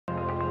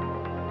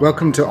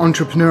Welcome to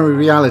Entrepreneurial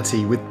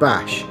Reality with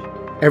Bash.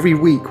 Every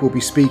week we'll be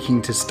speaking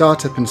to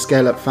startup and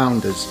scale-up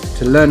founders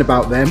to learn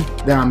about them,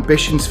 their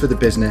ambitions for the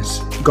business,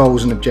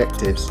 goals and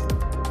objectives.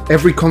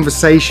 Every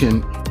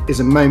conversation is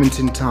a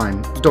moment in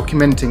time,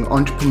 documenting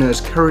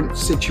entrepreneurs' current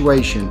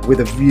situation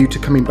with a view to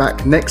coming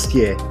back next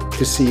year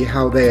to see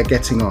how they are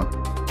getting on.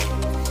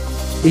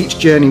 Each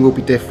journey will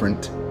be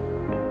different.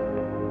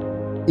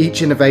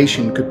 Each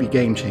innovation could be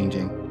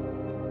game-changing.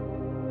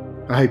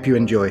 I hope you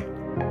enjoy.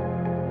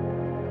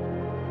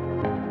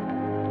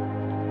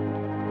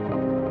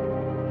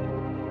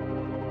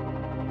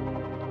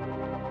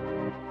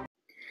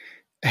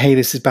 Hey,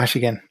 this is Bash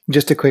again.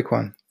 Just a quick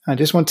one. I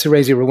just want to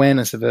raise your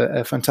awareness of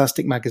a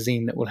fantastic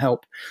magazine that will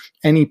help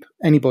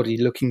anybody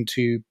looking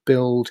to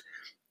build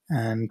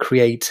and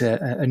create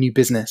a new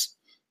business,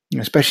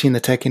 especially in the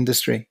tech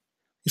industry.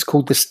 It's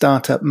called the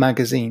Startup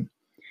Magazine.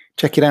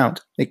 Check it out.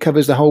 It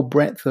covers the whole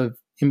breadth of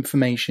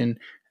information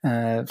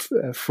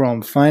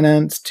from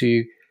finance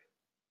to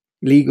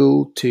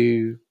legal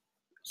to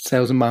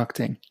sales and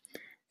marketing.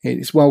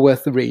 It's well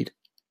worth the read.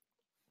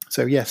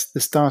 So yes,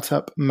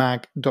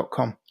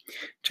 thestartupmag.com.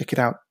 Check it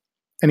out.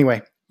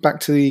 Anyway, back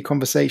to the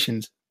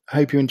conversations. I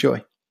hope you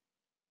enjoy.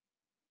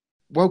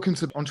 Welcome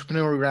to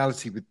Entrepreneurial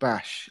Reality with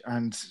Bash,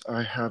 and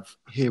I have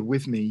here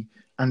with me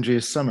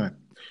Andrea Summer.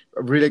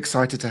 I'm really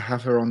excited to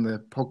have her on the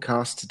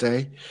podcast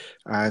today.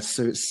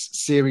 So it's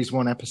Series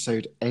 1,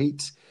 Episode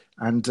 8.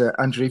 And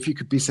Andrea, if you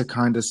could be so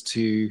kind as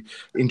to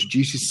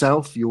introduce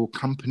yourself, your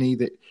company,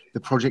 the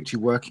project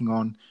you're working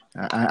on,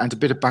 and a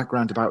bit of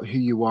background about who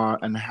you are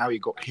and how you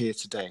got here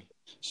today.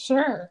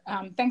 Sure.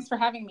 Thanks for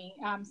having me.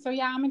 I'm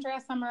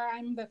Andrea Summer.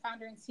 I'm the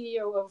founder and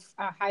CEO of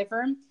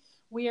Hiver.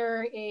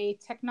 We're a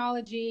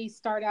technology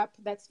startup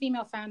that's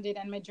female founded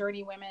and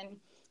majority women.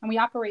 And we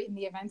operate in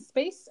the event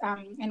space.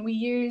 And we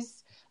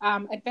use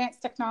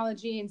advanced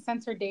technology and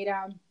sensor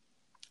data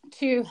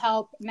to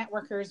help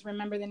networkers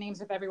remember the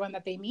names of everyone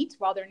that they meet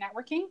while they're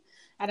networking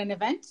at an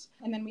event.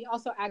 And then we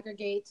also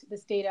aggregate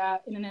this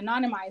data in an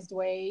anonymized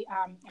way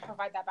and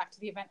provide that back to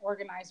the event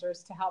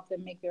organizers to help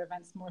them make their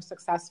events more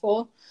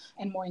successful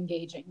and more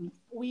engaging.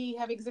 We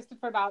have existed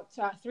for about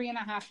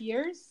 3.5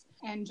 years.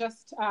 And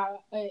just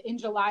in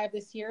July of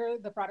this year,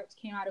 the product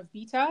came out of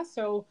beta.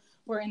 So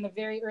we're in the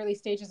very early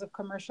stages of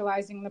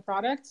commercializing the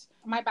product.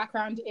 My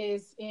background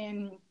is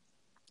in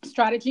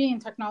strategy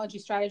and technology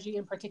strategy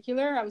in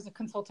particular. I was a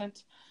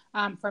consultant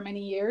for many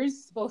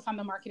years, both on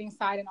the marketing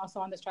side and also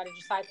on the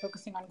strategy side,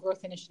 focusing on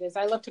growth initiatives.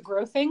 I love to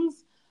grow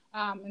things.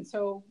 And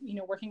so,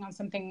 working on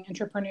something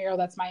entrepreneurial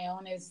that's my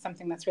own is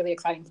something that's really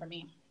exciting for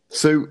me.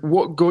 So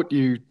what got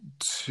you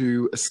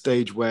to a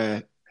stage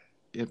where,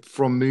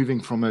 from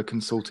moving from a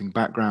consulting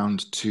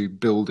background to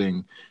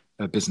building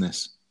a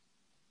business?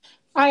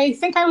 I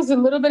think I was a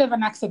little bit of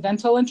an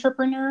accidental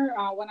entrepreneur.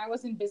 When I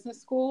was in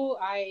business school,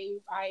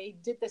 I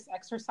did this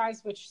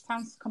exercise, which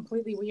sounds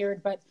completely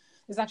weird, but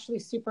is actually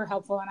super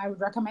helpful. And I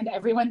would recommend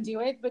everyone do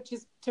it, which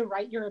is to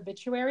write your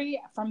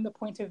obituary from the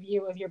point of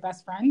view of your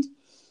best friend.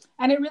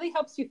 And it really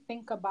helps you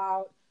think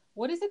about,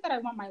 what is it that I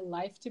want my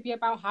life to be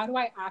about? How do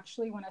I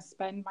actually want to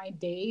spend my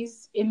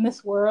days in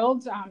this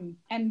world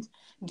and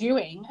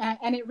doing?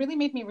 And it really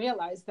made me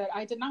realize that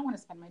I did not want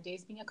to spend my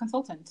days being a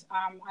consultant.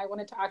 I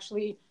wanted to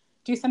actually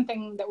do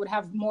something that would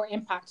have more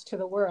impact to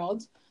the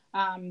world.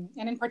 And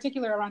in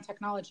particular around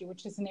technology,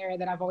 which is an area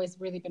that I've always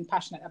really been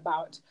passionate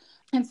about.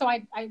 And so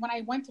when I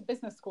went to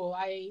business school,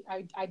 I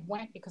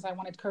went because I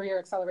wanted career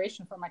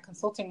acceleration for my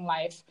consulting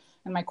life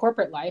and my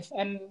corporate life.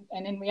 And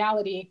in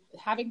reality,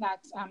 having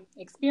that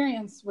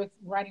experience with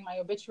writing my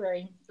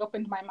obituary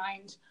opened my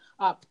mind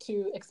up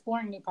to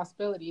exploring new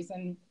possibilities.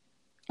 And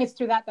it's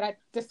through that I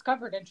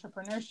discovered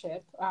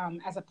entrepreneurship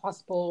as a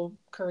possible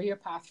career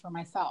path for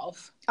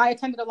myself. I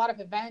attended a lot of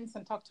events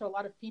and talked to a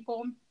lot of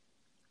people.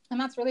 And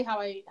that's really how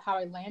I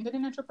landed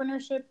in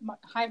entrepreneurship.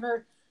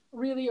 Hiver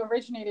really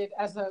originated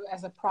as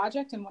a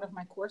project in one of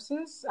my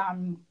courses.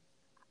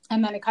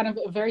 And then it kind of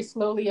very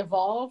slowly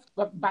evolved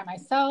by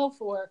myself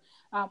or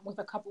with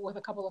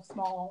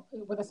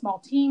a small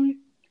team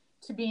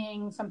to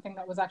being something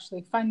that was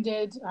actually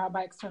funded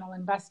by external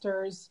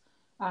investors,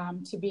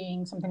 to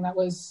being something that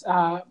was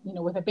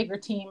with a bigger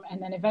team. And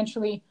then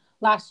eventually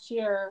last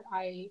year,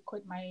 I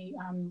quit my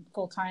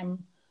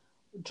full-time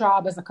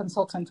job as a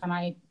consultant, and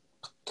I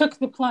took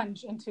the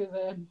plunge into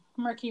the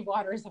murky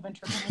waters of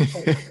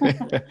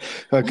entrepreneurship.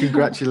 Well,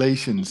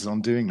 congratulations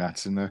on doing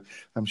that. And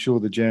I'm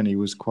sure the journey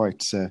was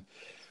quite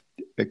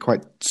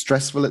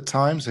stressful at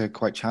times,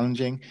 quite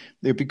challenging.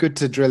 It would be good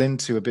to drill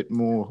into a bit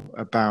more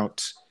about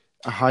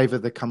Hiver,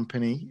 the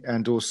company,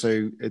 and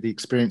also the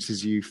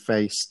experiences you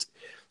faced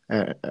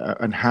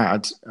and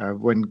had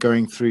when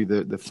going through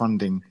the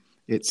funding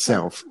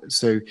itself.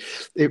 So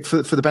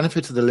for the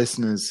benefit of the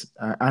listeners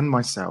and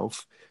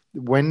myself,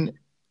 when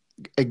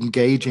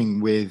engaging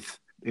with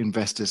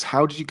investors,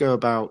 how did you go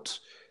about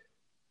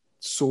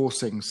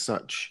sourcing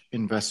such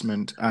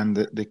investment and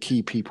the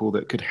key people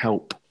that could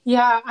help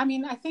Yeah, I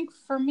mean, I think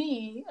for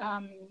me,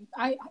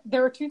 I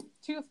there were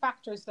two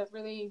factors that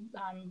really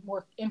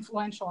were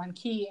influential and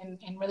key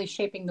in really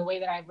shaping the way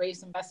that I've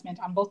raised investment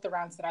on both the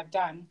rounds that I've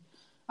done.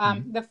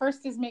 Hmm. The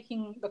first is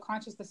making the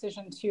conscious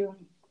decision to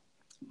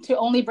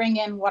only bring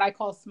in what I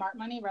call smart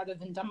money rather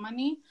than dumb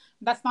money.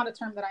 That's not a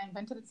term that I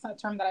invented. It's not a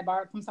term that I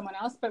borrowed from someone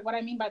else. But what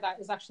I mean by that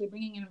is actually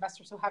bringing in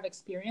investors who have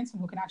experience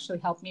and who can actually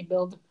help me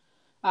build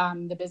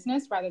the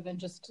business rather than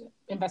just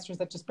investors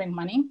that just bring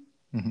money.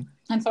 Hmm.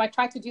 And so I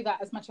try to do that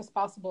as much as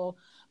possible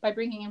by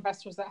bringing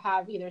investors that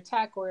have either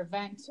tech or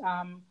event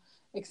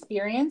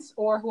experience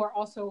or who are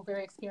also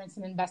very experienced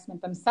in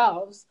investment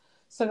themselves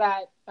so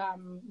that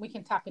we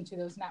can tap into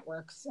those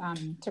networks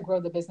to grow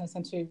the business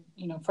and to,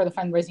 for the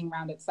fundraising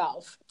round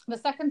itself. The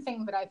second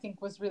thing that I think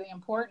was really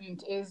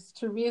important is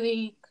to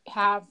really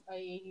have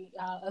a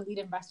lead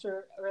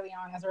investor early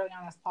on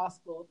as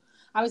possible.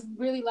 I was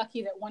really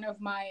lucky that one of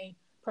my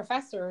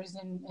professors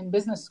in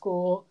business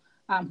school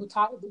who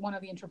taught one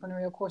of the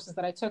entrepreneurial courses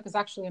that I took, is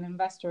actually an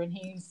investor, and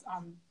he's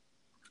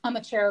on the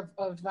chair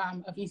of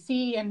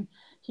EC, and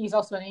he's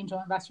also an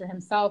angel investor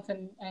himself.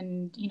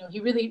 And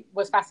he really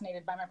was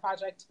fascinated by my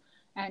project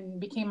and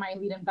became my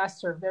lead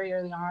investor very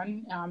early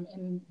on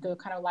in the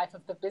kind of life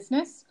of the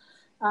business.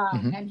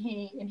 Hmm. And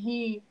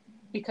he,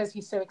 because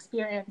he's so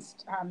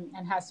experienced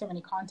and has so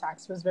many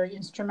contacts, was very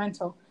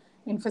instrumental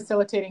in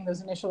facilitating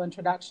those initial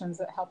introductions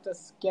that helped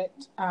us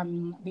get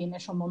the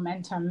initial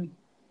momentum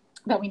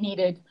that we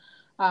needed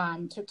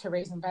to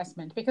raise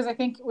investment. Because I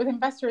think with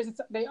investors,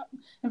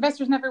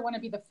 investors never want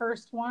to be the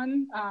first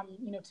one,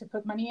 to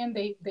put money in.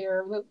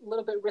 They're a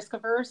little bit risk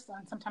averse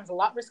and sometimes a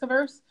lot risk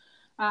averse.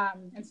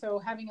 And so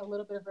having a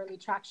little bit of early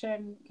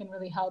traction can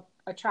really help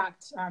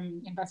attract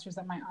investors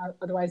that might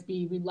otherwise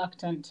be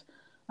reluctant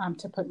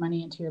to put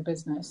money into your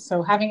business.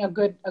 So having a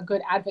good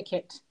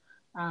advocate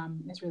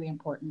is really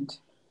important.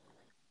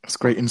 That's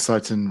great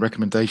insight and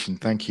recommendation.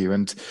 Thank you.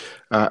 And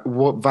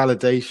what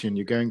validation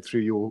you're going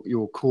through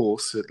your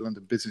course at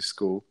London Business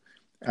School,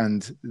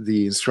 and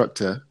the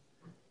instructor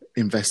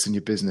invests in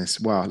your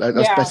business. Wow, that's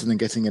Yeah. better than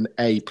getting an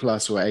A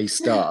plus or A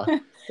star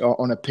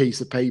on a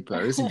piece of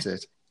paper, isn't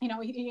it?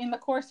 In the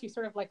course you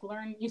sort of like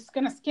learn, you're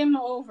going to skim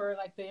over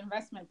like the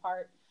investment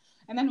part,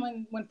 and then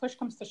when push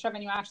comes to shove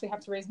and you actually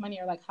have to raise money,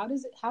 you're like, how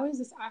is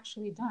this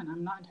actually done?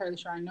 I'm not entirely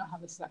sure I know how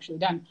this is actually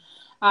done.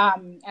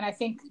 And I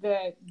think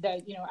that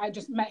I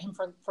just met him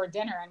for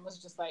dinner and was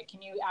just like,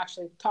 can you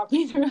actually talk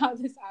me through how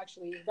this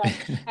actually is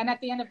done? And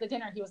at the end of the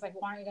dinner he was like,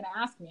 why aren't you going to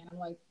ask me? And I'm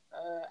like,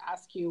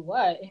 ask you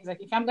what? And he's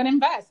like, if I'm going to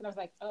invest. And I was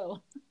like, oh,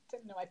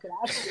 didn't know I could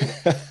ask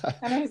you.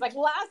 And then he's like,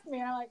 well, ask me.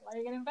 And I'm like, why are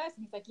you going to invest?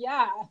 And he's like,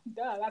 yeah,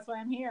 duh, that's why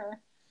I'm here.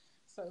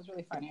 So it was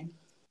really funny.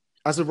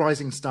 As a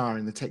rising star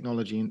in the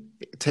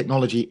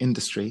technology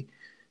industry,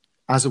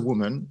 as a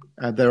woman,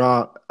 there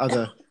are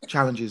other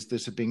challenges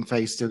that are being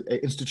faced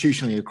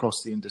institutionally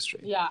across the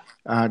industry. Yeah.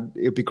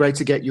 It'd be great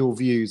to get your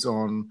views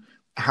on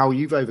how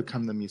you've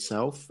overcome them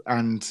yourself,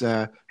 and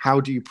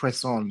how do you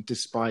press on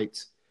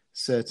despite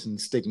certain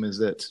stigmas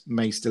that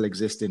may still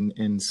exist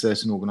in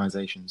certain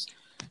organizations.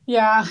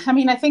 Yeah, I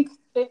mean, I think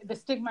the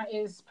stigma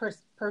is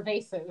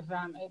pervasive.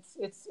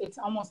 It's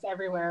almost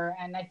everywhere,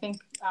 and I think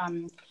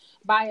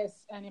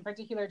bias, and in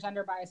particular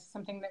gender bias, is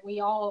something that we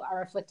all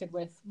are afflicted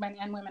with, men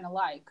and women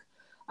alike.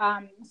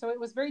 So it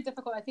was very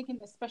difficult, I think,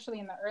 especially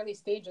in the early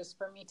stages,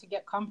 for me to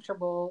get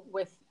comfortable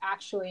with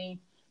actually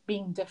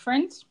being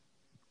different.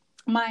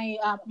 My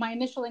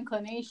initial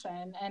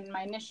inclination and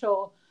my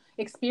initial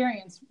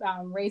experience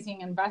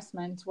raising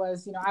investment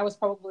was, I was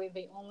probably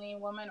the only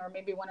woman or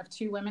maybe one of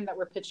two women that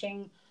were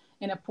pitching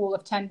in a pool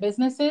of 10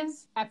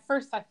 businesses. At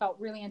first I felt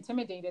really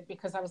intimidated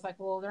because I was like,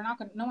 well,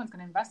 no one's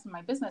going to invest in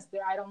my business.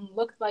 I don't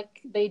look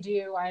like they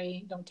do.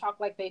 I don't talk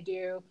like they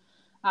do.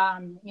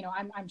 I'm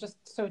just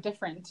so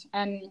different.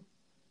 And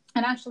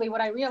actually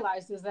what I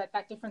realized is that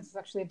difference is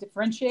actually a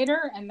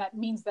differentiator. And that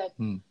means that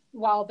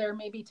while there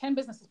may be 10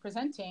 businesses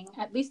presenting,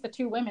 at least the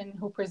two women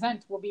who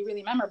present will be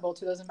really memorable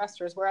to those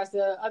investors, whereas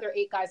the other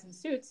 8 guys in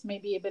suits may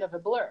be a bit of a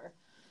blur.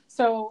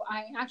 So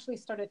I actually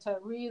started to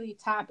really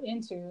tap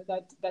into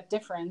that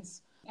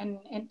difference. And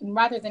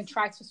rather than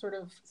try to sort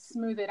of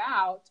smooth it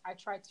out, I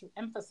tried to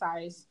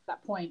emphasize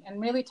that point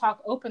and really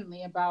talk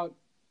openly about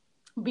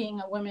being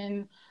a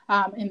woman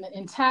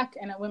in tech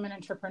and a women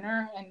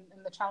entrepreneur and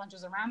the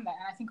challenges around that.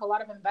 And I think a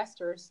lot of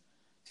investors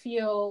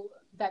feel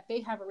that they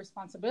have a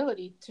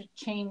responsibility to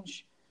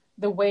change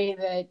the way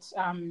that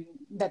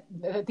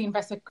the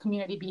investor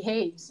community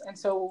behaves. And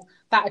so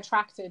that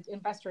attracted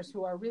investors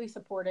who are really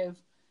supportive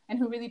and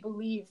who really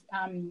believe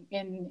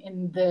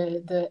in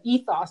the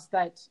ethos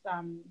that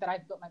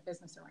I've built my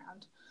business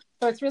around.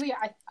 So it's really,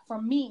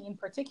 for me in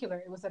particular,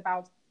 it was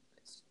about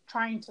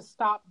trying to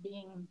stop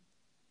being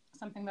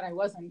something that I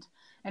wasn't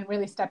and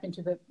really step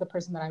into the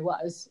person that I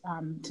was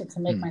to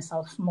make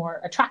myself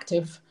more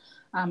attractive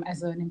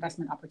as an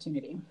investment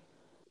opportunity.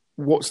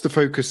 What's the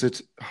focus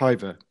at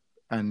Hiver,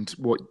 and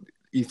what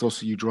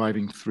ethos are you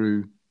driving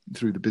through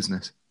the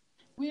business?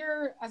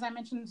 We're, as I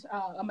mentioned,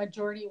 a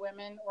majority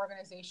women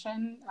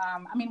organization.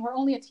 I mean, we're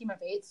only a team of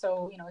 8,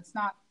 so it's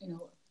not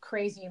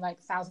crazy, like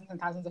thousands and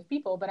thousands of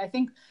people. But I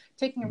think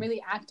taking a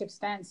really active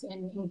stance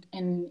in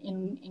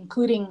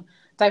including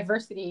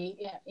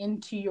diversity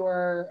into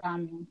your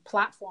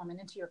platform and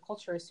into your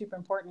culture is super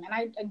important. And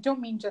I don't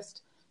mean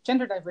just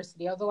gender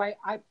diversity, although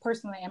I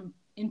personally am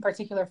in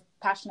particular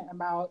passionate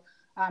about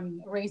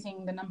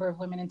raising the number of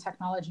women in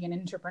technology and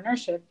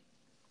entrepreneurship.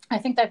 I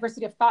think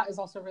diversity of thought is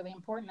also really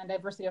important, and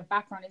diversity of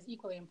background is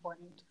equally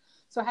important.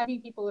 So having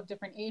people of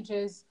different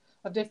ages,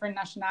 of different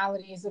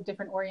nationalities, of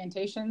different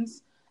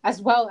orientations,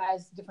 as well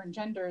as different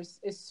genders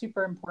is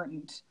super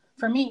important.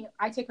 For me,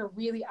 I take a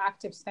really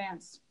active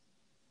stance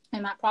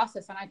in that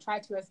process, and I try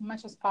to, as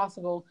much as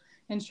possible,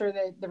 ensure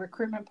that the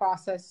recruitment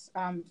process,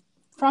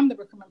 from the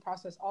recruitment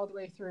process all the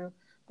way through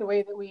the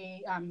way that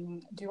we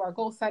do our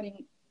goal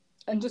setting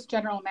and just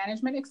general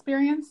management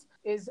experience,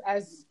 is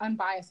as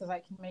unbiased as I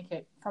can make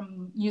it,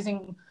 from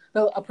using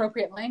the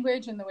appropriate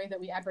language in the way that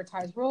we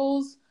advertise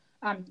roles,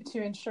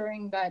 to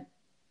ensuring that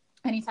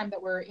anytime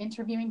that we're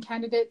interviewing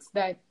candidates,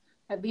 that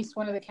at least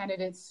one of the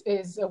candidates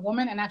is a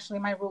woman. And actually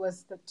my rule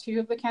is that 2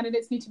 of the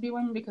candidates need to be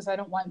women, because I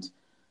don't want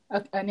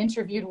an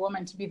interviewed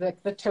woman to be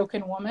the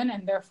token woman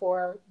and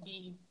therefore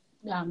be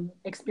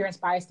experience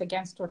biased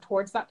against or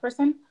towards that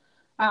person.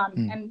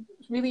 And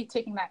really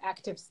taking that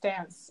active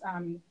stance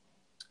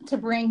to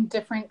bring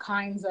different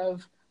kinds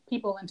of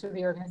people into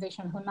the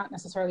organization who not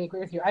necessarily agree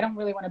with you. I don't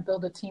really want to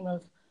build a team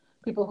of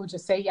people who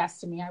just say yes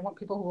to me. I want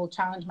people who will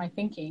challenge my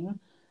thinking,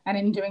 and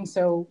in doing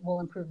so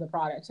will improve the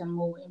product and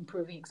will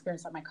improve the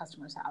experience that my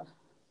customers have.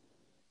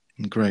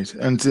 Great.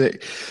 And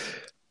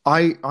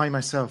I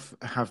myself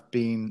have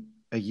been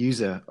a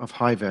user of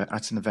Hiver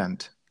at an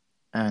event,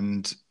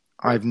 and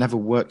I've never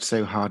worked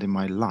so hard in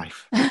my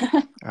life.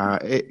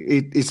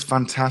 It's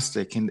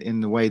fantastic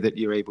in the way that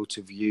you're able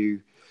to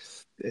view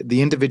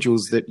the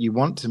individuals that you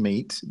want to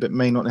meet, but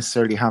may not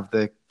necessarily have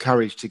the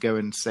courage to go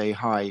and say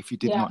hi if you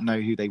did not know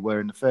who they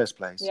were in the first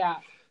place. Yeah.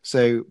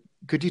 So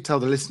could you tell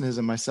the listeners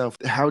and myself,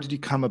 how did you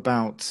come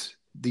about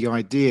the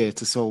idea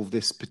to solve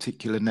this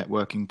particular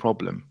networking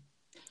problem?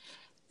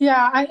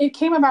 Yeah, it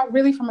came about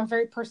really from a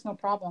very personal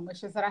problem,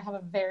 which is that I have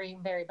a very,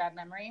 very bad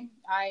memory.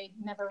 I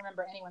never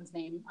remember anyone's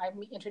name. I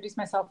introduce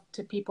myself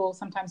to people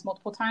sometimes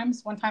multiple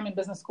times. One time in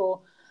business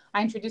school,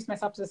 I introduced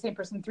myself to the same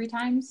person 3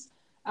 times.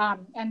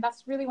 And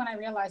that's really when I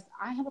realized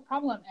I have a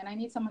problem and I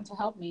need someone to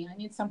help me. I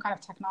need some kind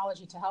of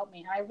technology to help me.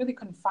 And I really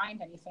couldn't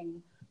find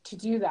anything to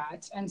do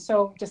that. And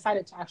so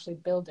decided to actually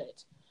build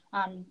it.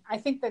 I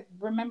think that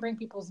remembering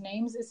people's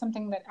names is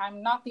something that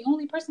I'm not the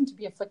only person to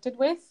be afflicted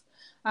with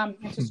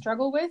and to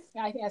struggle with.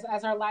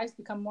 As our lives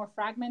become more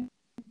fragmented,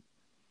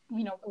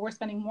 we're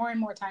spending more and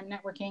more time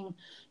networking,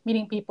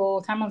 meeting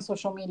people, time on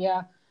social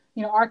media.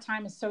 Our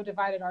time is so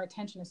divided, our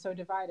attention is so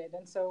divided.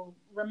 And so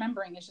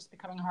remembering is just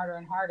becoming harder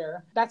and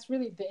harder. That's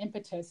really the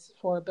impetus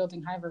for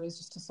building Hiver, is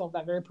just to solve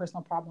that very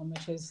personal problem,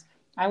 which is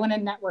I want to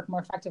network more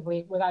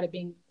effectively without it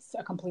being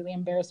a completely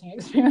embarrassing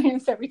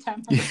experience every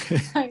time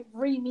I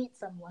re-meet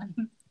someone.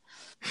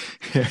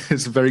 Yeah,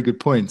 it's a very good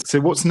point. So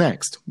what's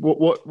next?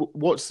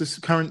 What's the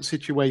current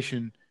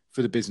situation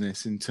for the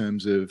business in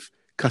terms of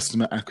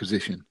customer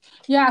acquisition?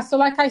 Yeah, so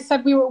like I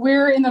said,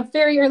 we're in the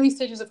very early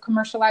stages of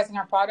commercializing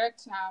our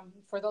product.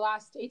 For the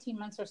last 18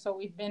 months or so,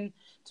 we've been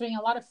doing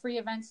a lot of free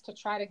events to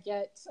try to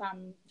get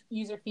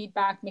user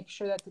feedback, make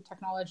sure that the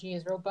technology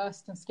is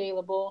robust and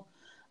scalable.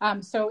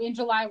 So in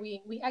July,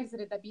 we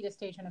exited that beta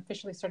stage and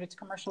officially started to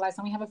commercialize.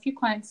 And we have a few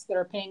clients that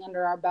are paying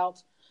under our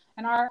belt.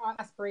 And our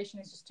aspiration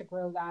is just to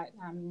grow that,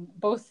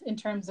 both in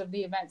terms of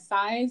the event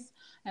size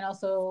and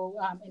also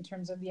in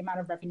terms of the amount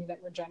of revenue that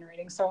we're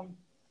generating. So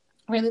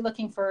really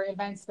looking for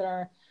events that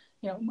are,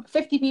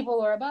 50 people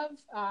or above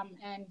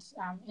and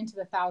into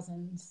the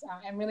thousands,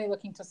 and really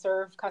looking to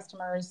serve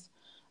customers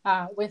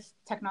with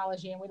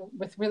technology and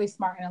with really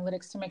smart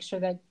analytics to make sure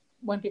that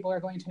when people are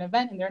going to an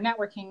event and they're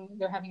networking,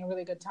 they're having a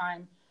really good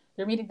time.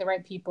 They're meeting the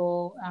right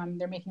people,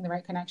 they're making the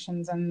right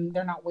connections, and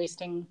they're not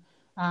wasting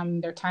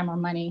their time or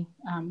money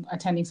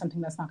attending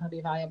something that's not going to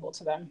be valuable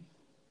to them.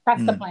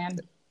 That's the plan.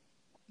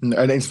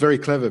 And it's very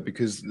clever,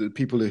 because the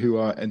people who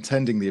are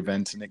attending the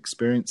event and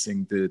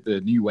experiencing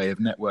the new way of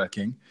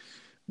networking,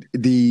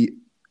 the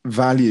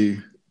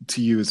value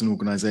to you as an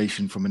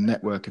organization from a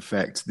network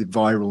effect, the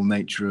viral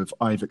nature of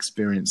I've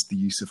experienced the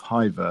use of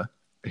Hiver,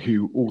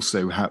 who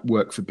also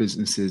work for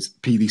businesses.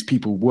 These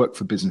people work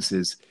for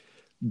businesses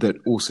that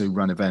also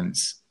run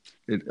events.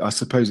 I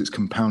suppose it's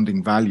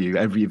compounding value.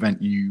 Every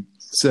event you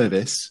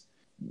service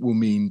will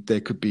mean there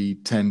could be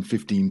 10,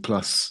 15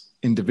 plus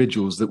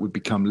individuals that would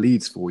become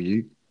leads for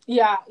you.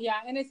 Yeah.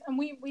 And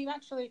we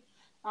actually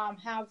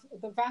have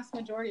the vast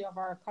majority of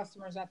our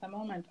customers at the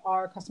moment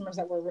are customers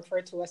that were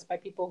referred to us by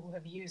people who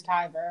have used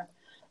Hiver,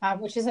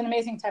 which is an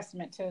amazing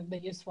testament to the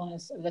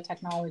usefulness of the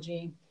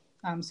technology.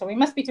 So we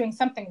must be doing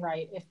something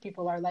right if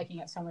people are liking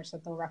it so much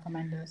that they'll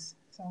recommend us.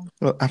 So.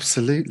 Well,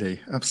 absolutely.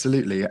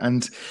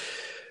 And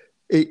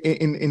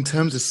in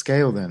terms of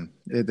scale, then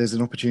there's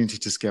an opportunity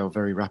to scale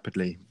very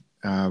rapidly.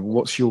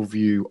 What's your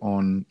view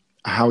on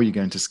how you're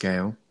going to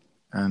scale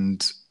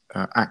and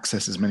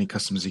access as many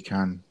customers as you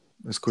can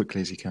as quickly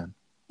as you can?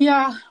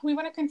 Yeah, we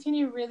want to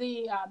continue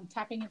really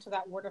tapping into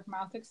that word of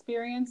mouth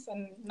experience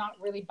and not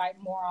really bite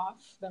more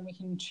off than we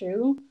can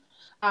chew.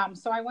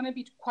 So I want to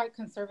be quite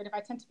conservative. I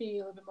tend to be a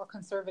little bit more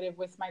conservative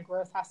with my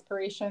growth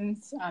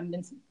aspirations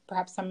than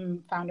perhaps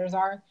some founders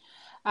are.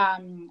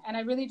 And I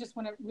really just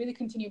want to really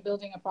continue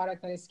building a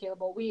product that is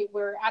scalable.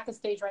 We're at the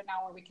stage right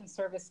now where we can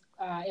service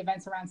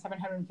events around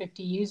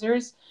 750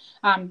 users.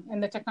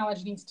 And the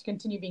technology needs to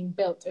continue being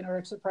built in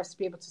order for us to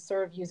be able to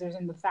serve users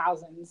in the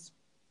thousands.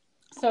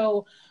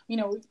 So,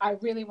 I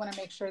really want to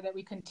make sure that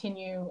we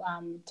continue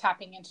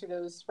tapping into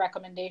those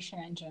recommendation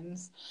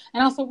engines.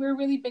 And also, we're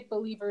really big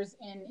believers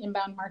in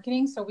inbound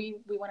marketing. So we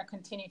want to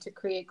continue to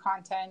create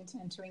content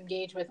and to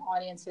engage with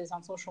audiences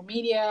on social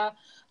media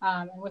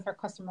and with our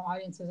customer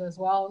audiences as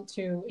well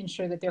to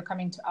ensure that they're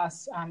coming to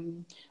us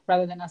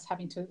rather than us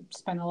having to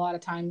spend a lot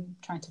of time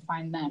trying to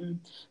find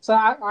them. So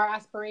our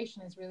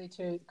aspiration is really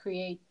to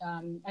create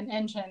an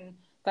engine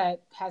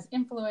that has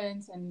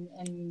influence and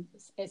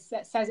it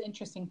says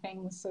interesting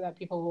things so that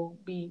people will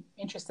be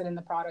interested in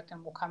the product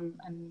and will come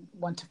and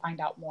want to find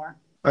out more.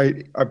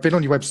 I've been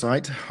on your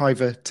website,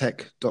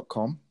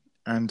 hivertech.com,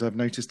 and I've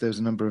noticed there's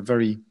a number of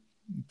very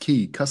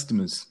key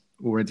customers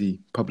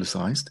already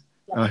publicized.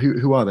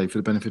 Who are they for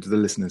the benefit of the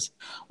listeners?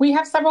 We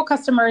have several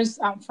customers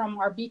from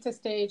our beta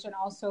stage and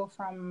also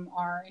from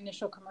our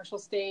initial commercial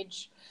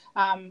stage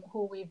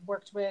who we've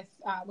worked with.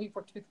 We've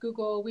worked with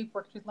Google. We've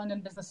worked with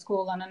London Business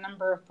School on a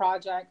number of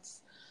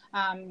projects.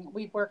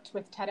 We've worked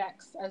with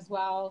TEDx as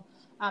well.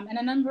 And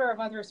a number of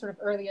other sort of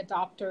early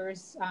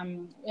adopters.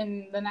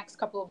 In the next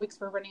couple of weeks,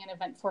 we're running an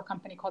event for a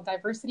company called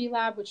Diversity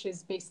Lab, which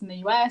is based in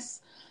the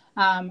US.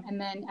 And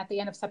then at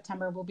the end of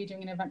September, we'll be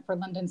doing an event for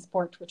London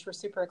Sport, which we're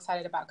super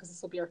excited about because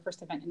this will be our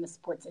first event in the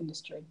sports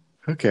industry.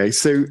 Okay,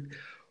 so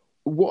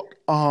what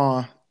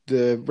are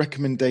the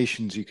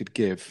recommendations you could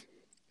give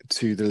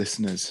to the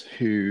listeners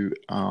who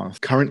are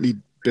currently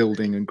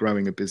building and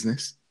growing a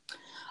business?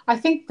 I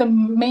think the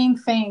main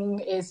thing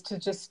is to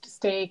just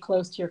stay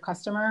close to your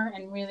customer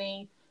and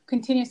really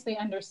continuously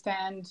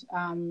understand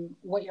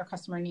what your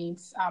customer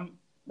needs.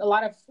 A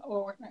lot of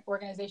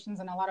organizations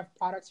and a lot of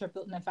products are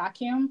built in a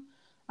vacuum.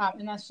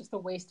 And that's just a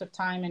waste of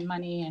time and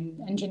money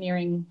and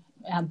engineering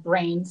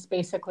brains,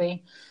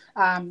 basically.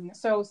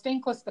 So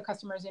staying close to the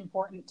customer is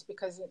important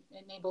because it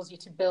enables you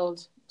to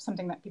build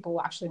something that people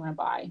will actually want to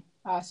buy.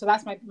 So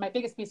that's my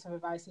biggest piece of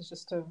advice is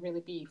just to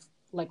really be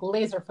like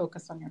laser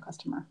focused on your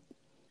customer.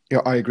 Yeah,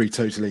 I agree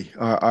totally.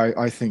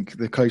 I think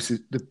the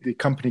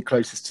company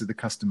closest to the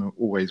customer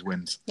always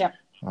wins. Yeah.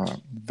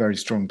 Very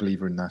strong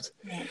believer in that.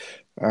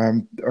 Yeah.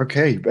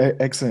 Okay,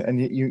 excellent.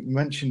 And you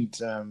mentioned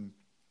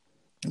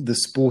the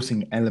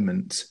sporting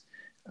element.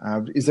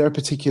 Is there a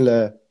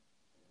particular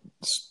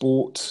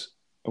sport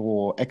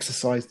or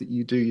exercise that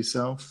you do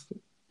yourself?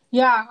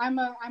 Yeah, I'm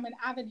an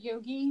avid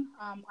yogi.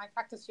 I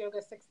practice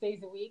yoga 6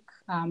 days a week.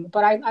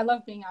 But I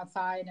love being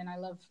outside and I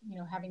love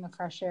having the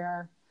fresh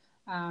air.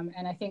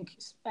 And I think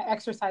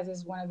exercise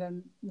is one of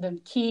the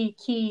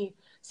key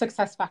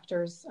success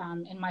factors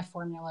in my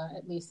formula,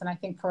 at least. And I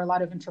think for a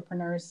lot of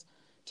entrepreneurs,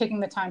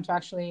 taking the time to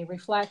actually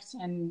reflect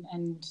and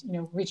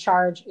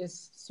recharge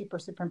is super,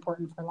 super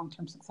important for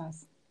long-term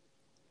success.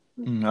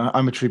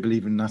 I'm a true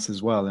believer in that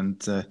as well. And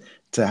to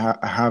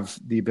have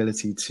the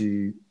ability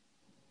to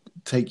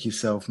take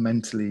yourself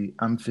mentally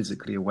and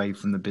physically away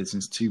from the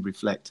business to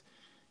reflect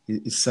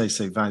is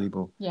so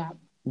valuable. Yeah.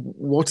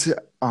 What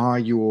are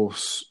your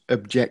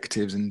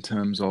objectives in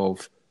terms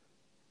of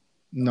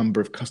number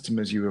of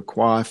customers you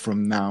acquire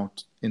from now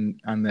and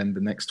then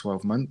the next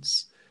 12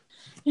 months?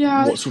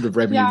 Yeah. What sort of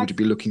revenue would you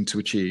be looking to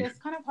achieve? It's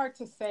kind of hard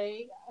to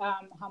say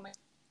how many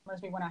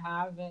customers we want to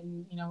have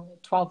in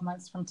 12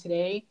 months from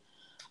today.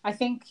 I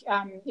think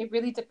it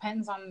really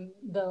depends on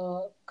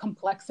the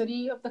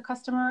complexity of the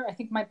customer. I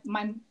think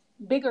my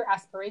bigger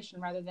aspiration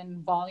rather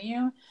than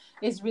volume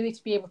is really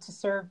to be able to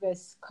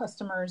service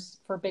customers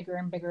for bigger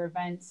and bigger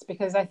events,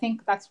 because I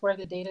think that's where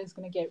the data is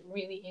going to get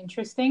really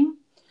interesting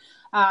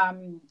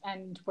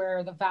and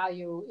where the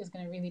value is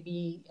going to really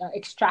be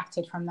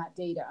extracted from that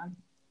data.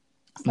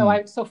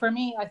 So for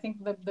me, I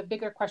think the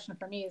bigger question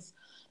for me is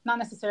not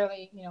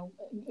necessarily,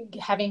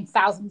 having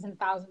thousands and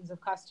thousands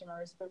of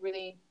customers, but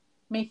really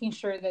making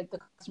sure that the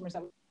customers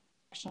have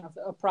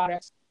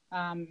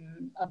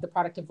of the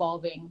product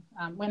evolving.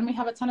 When we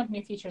have a ton of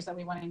new features that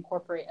we want to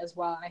incorporate as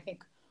well. And I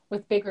think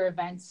with bigger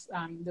events,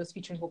 those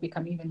features will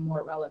become even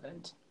more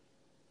relevant.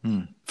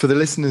 For the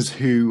listeners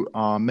who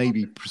are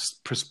maybe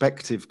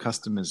prospective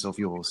customers of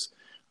yours,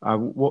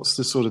 what's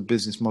the sort of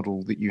business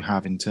model that you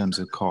have in terms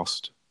of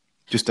cost?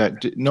 Just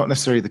not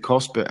necessarily the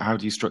cost, but how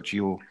do you structure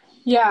your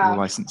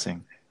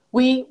licensing?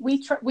 We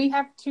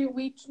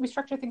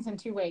structure things in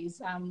two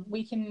ways.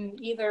 We can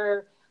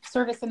either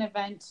service an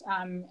event,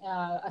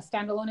 a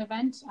standalone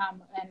event,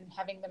 and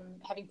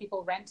having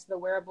people rent the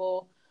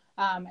wearable,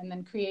 and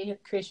then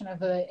creation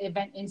of an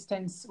event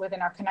instance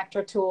within our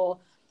connector tool,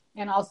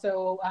 and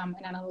also an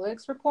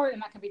analytics report,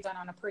 and that can be done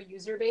on a per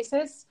user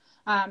basis.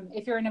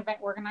 If you're an event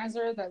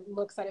organizer that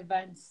looks at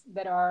events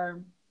that are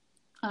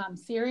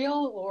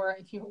serial, or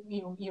if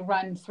you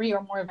run 3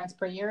 or more events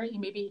per year, it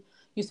may be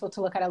useful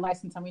to look at a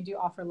license. And we do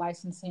offer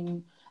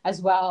licensing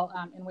as well,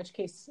 in which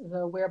case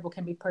the wearable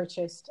can be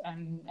purchased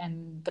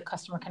and the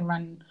customer can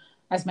run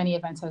as many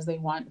events as they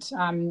want.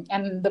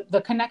 And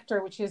the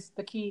connector, which is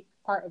the key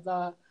part of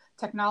the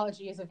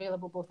technology, is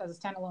available both as a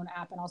standalone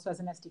app and also as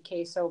an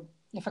SDK. So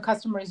if a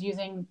customer is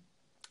using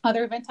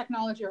other event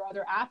technology or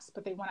other apps,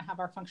 but they want to have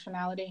our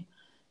functionality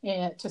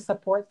to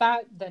support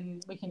that, then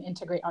we can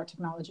integrate our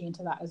technology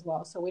into that as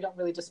well. So we don't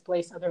really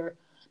displace other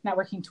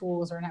networking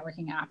tools or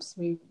networking apps.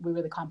 We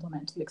really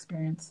complement the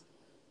experience.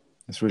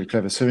 That's really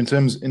clever. So in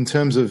terms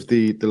of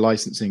the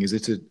licensing, is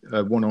it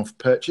a one-off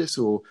purchase,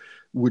 or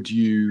would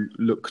you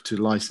look to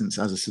license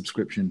as a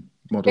subscription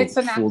model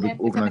for the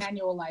organization? It's an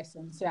annual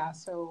license, yeah.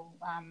 So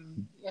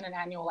in an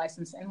annual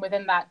license, and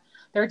within that,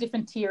 there are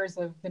different tiers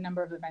of the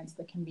number of events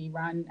that can be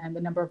run and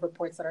the number of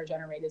reports that are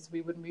generated. So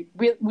we wouldn't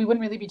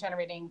really be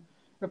generating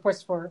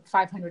reports for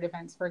 500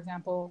 events, for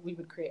example. We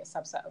would create a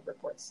subset of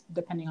reports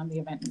depending on the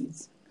event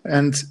needs.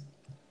 And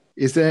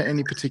is there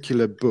any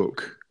particular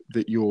book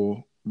that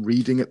you're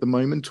reading at the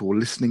moment or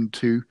listening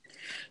to?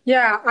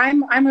 Yeah,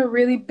 I'm a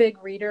really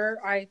big reader.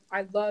 I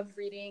love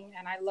reading,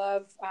 and I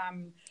love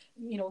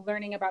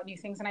learning about new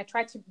things. And I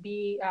try to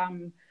be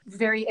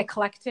very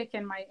eclectic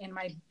in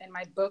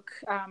my book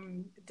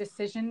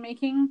decision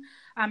making.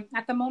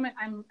 At the moment,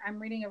 I'm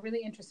reading a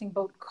really interesting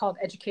book called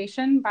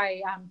Education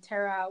by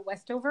Tara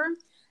Westover,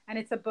 and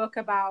it's a book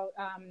about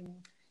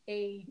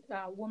a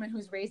woman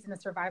who's raised in a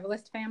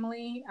survivalist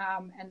family,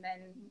 and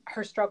then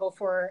her struggle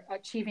for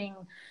achieving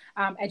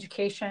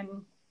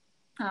education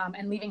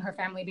and leaving her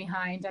family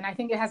behind. And I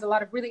think it has a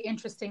lot of really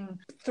interesting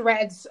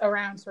threads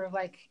around sort of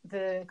like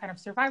the kind of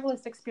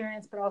survivalist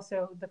experience, but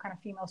also the kind of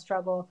female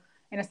struggle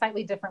in a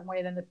slightly different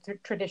way than the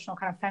traditional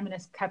kind of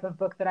feminist type of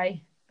book that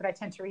I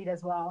tend to read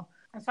as well.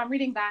 And so I'm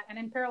reading that. And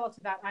in parallel to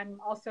that, I'm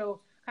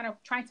also kind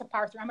of trying to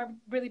power through. I'm a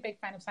really big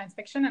fan of science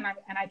fiction, and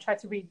I try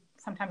to read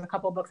sometimes a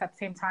couple of books at the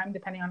same time,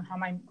 depending on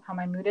how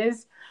my mood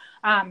is.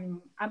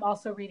 I'm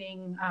also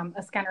reading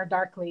A Scanner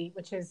Darkly,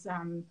 which is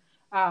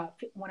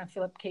one of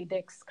Philip K.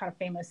 Dick's kind of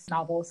famous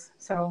novels.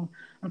 So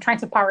I'm trying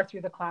to power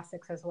through the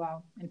classics as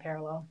well in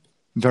parallel.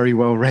 Very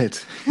well read.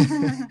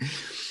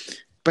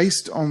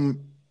 Based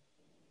on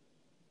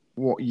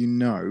what you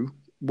know,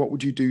 what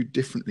would you do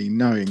differently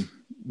knowing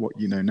what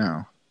you know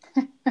now?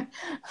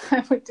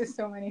 I would do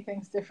so many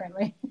things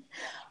differently.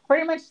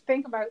 Pretty much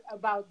think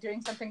about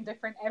doing something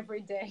different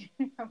every day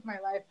of my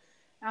life.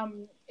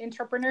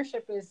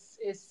 Entrepreneurship is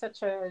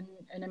such an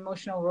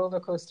emotional roller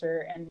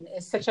coaster, and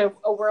is such a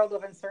world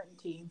of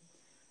uncertainty.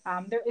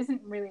 There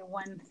isn't really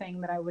one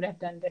thing that I would have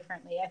done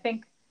differently. I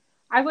think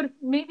I would,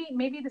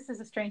 maybe this is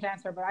a strange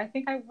answer, but I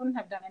think I wouldn't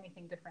have done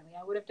anything differently.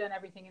 I would have done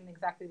everything in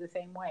exactly the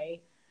same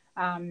way.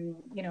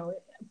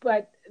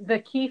 But the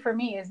key for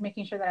me is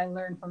making sure that I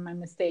learn from my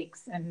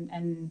mistakes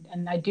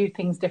and I do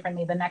things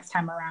differently the next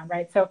time around,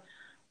 right? So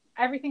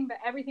everything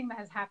that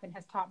has happened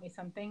has taught me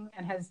something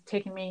and has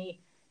taken me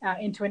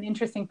into an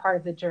interesting part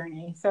of the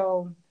journey.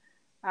 So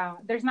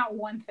there's not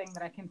one thing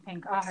that I can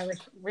think, I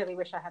really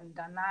wish I hadn't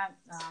done that.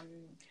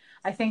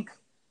 I think,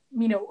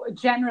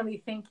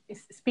 generally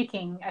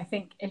speaking, I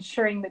think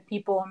ensuring that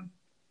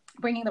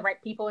bringing the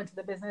right people into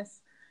the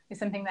business is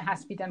something that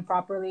has to be done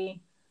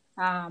properly.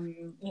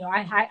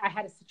 I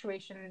had a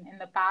situation in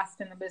the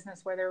past in the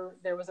business where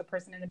there was a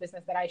person in the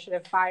business that I should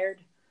have fired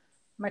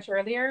much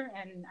earlier,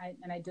 and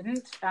I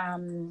didn't.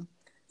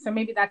 So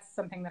maybe that's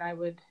something that I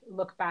would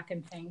look back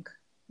and think,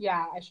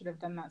 yeah, I should have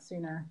done that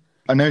sooner.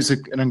 I know it's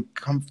an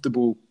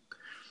uncomfortable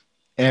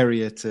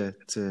area to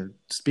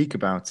speak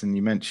about, and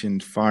you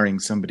mentioned firing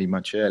somebody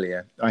much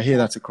earlier. I hear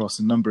that across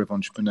a number of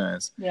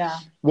entrepreneurs. Yeah.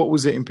 What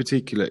was it in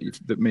particular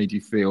that made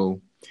you feel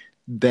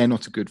they're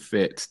not a good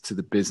fit to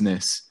the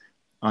business?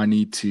 I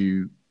need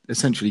to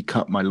essentially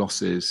cut my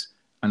losses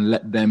and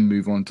let them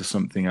move on to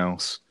something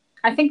else.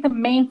 I think the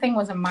main thing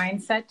was a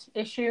mindset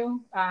issue.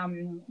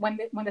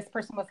 When this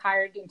person was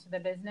hired into the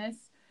business,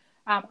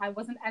 I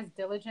wasn't as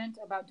diligent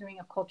about doing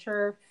a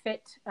culture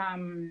fit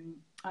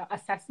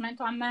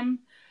assessment on them,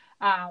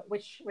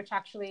 which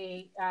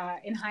actually,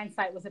 in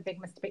hindsight, was a big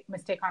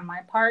mistake on my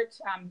part.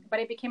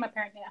 But it became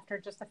apparent after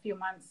just a few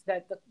months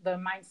that the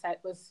mindset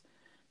was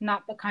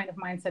not the kind of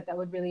mindset that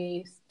would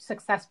really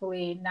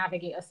successfully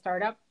navigate a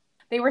startup.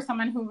 They were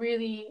someone who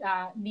really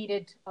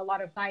needed a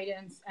lot of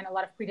guidance and a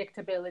lot of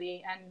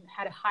predictability and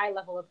had a high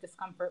level of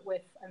discomfort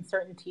with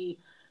uncertainty.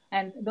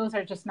 And those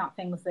are just not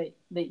things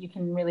that you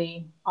can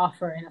really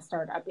offer in a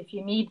startup. If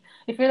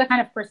you're the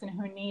kind of person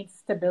who needs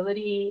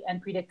stability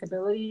and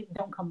predictability,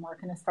 don't come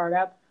work in a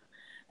startup.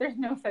 There's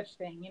no such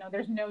thing.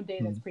 There's no day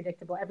that's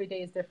predictable. Every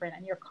day is different,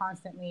 and you're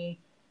constantly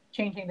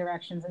changing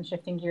directions and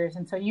shifting gears.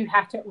 And so you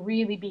have to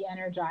really be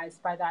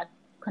energized by that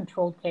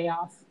controlled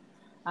chaos.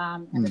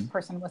 And this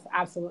person was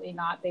absolutely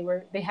not.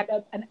 They had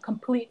a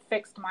complete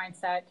fixed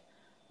mindset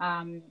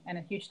and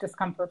a huge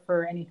discomfort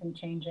for anything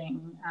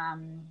changing.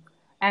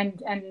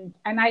 And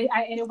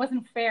it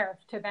wasn't fair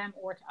to them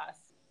or to us.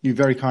 You're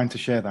very kind to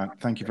share that.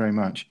 Thank you very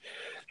much.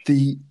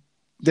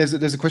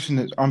 There's a question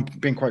that I'm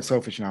being quite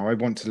selfish now. I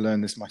want to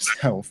learn this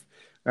myself.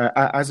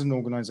 As an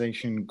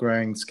organization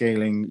growing,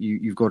 scaling,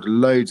 you've got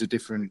loads of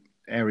different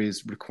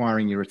areas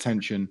requiring your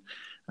attention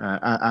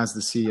as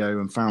the CEO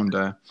and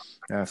founder,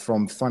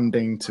 from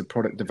funding to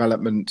product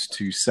development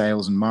to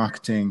sales and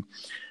marketing.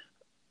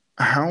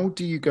 How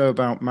do you go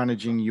about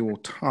managing your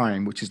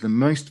time, which is the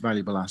most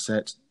valuable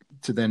asset,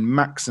 to then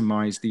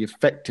maximize the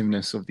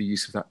effectiveness of the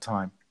use of that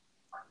time?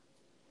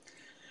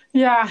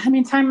 Yeah, I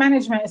mean, time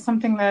management is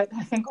something that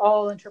I think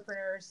all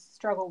entrepreneurs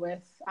struggle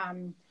with.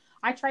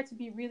 I try to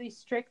be really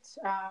strict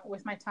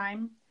with my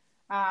time,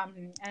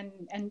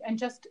 and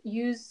just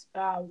use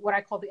what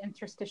I call the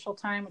interstitial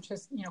time, which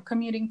is,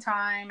 commuting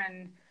time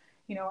and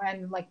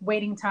like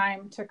waiting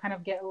time to kind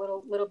of get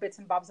little bits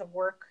and bobs of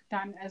work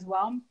done as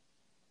well.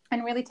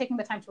 And really taking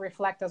the time to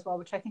reflect as well,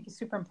 which I think is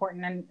super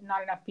important, and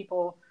not enough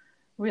people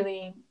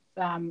really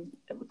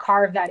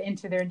carve that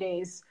into their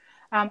days.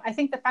 I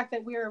think the fact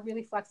that we're a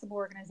really flexible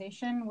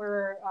organization,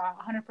 we're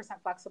 100%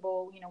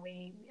 flexible.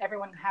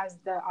 Everyone has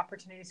the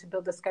opportunity to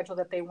build the schedule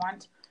that they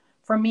want.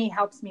 For me,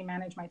 helps me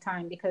manage my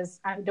time, because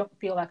I don't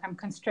feel like I'm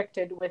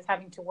constricted with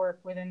having to work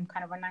within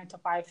kind of a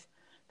 9-to-5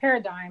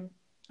 paradigm.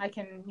 I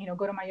can,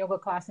 go to my yoga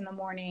class in the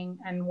morning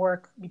and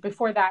work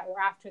before that or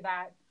after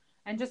that,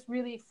 and just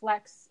really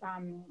flex,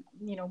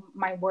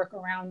 my work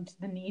around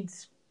the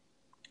needs,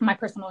 my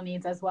personal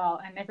needs as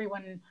well. And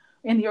everyone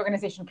in the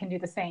organization can do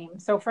the same.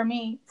 So for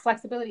me,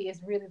 flexibility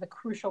is really the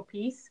crucial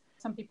piece.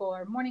 Some people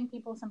are morning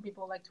people. Some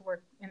people like to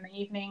work in the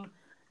evening.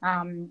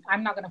 I'm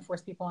not going to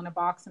force people in a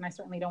box, and I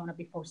certainly don't want to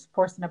be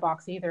forced in a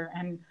box either.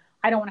 And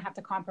I don't want to have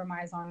to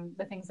compromise on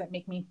the things that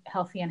make me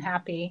healthy and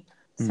happy.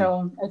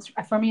 So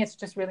for me, it's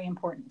just really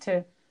important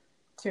to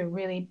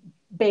really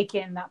bake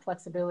in that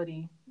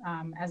flexibility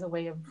as a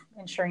way of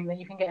ensuring that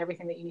you can get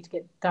everything that you need to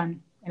get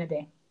done in a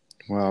day.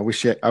 Well,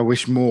 I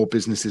wish more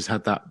businesses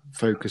had that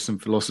focus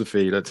and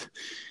philosophy. That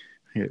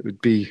it would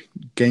be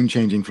game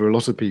changing for a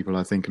lot of people,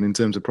 I think. And in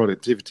terms of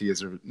productivity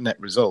as a net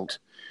result,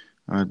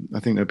 I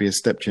think there'd be a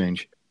step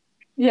change.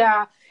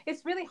 Yeah,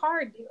 it's really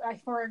hard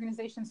for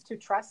organizations to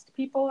trust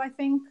people, I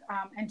think,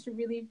 and to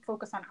really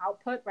focus on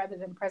output rather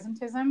than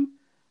presentism.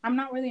 I'm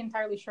not really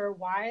entirely sure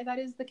why that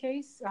is the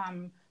case,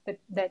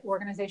 that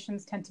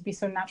organizations tend to be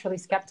so naturally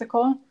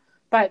skeptical,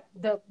 but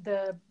the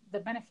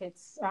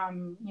benefits,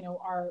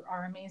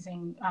 are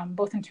amazing,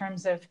 both in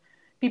terms of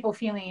people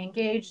feeling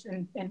engaged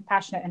and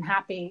passionate and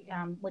happy,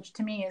 which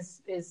to me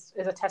is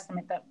a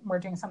testament that we're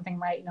doing something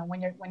right.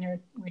 When your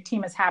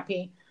team is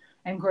happy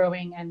and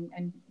growing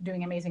and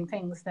doing amazing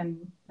things,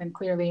 then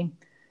clearly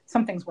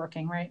something's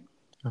working, right?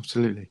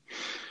 Absolutely.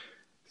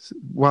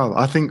 Well,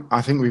 I think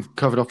we've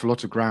covered off a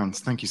lot of ground.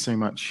 Thank you so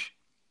much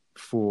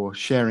for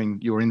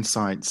sharing your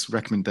insights,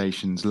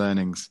 recommendations,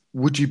 learnings.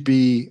 Would you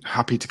be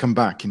happy to come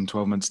back in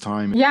 12 months'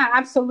 time? Yeah,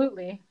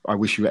 absolutely. I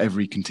wish you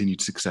every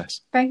continued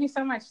success. Thank you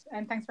so much,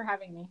 and thanks for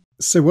having me.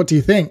 So what do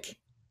you think?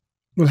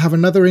 We'll have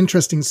another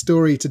interesting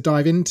story to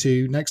dive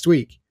into next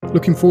week.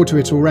 Looking forward to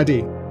it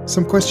already.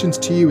 Some questions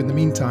to you in the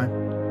meantime.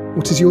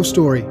 What is your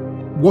story?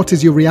 What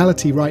is your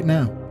reality right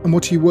now? And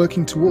what are you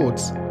working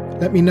towards?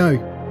 Let me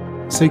know.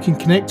 So you can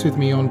connect with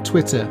me on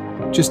Twitter.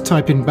 Just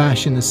type in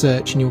Bash in the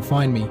search and you'll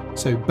find me.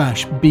 So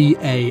Bash,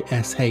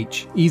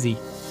 B-A-S-H, easy.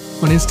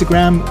 On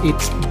Instagram,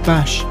 it's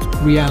Bash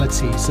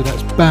Reality. So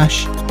that's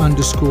Bash_reality.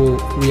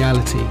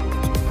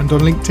 And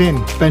on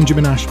LinkedIn,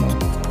 Benjamin Ashmore.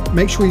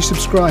 Make sure you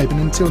subscribe,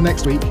 and until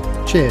next week,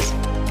 cheers.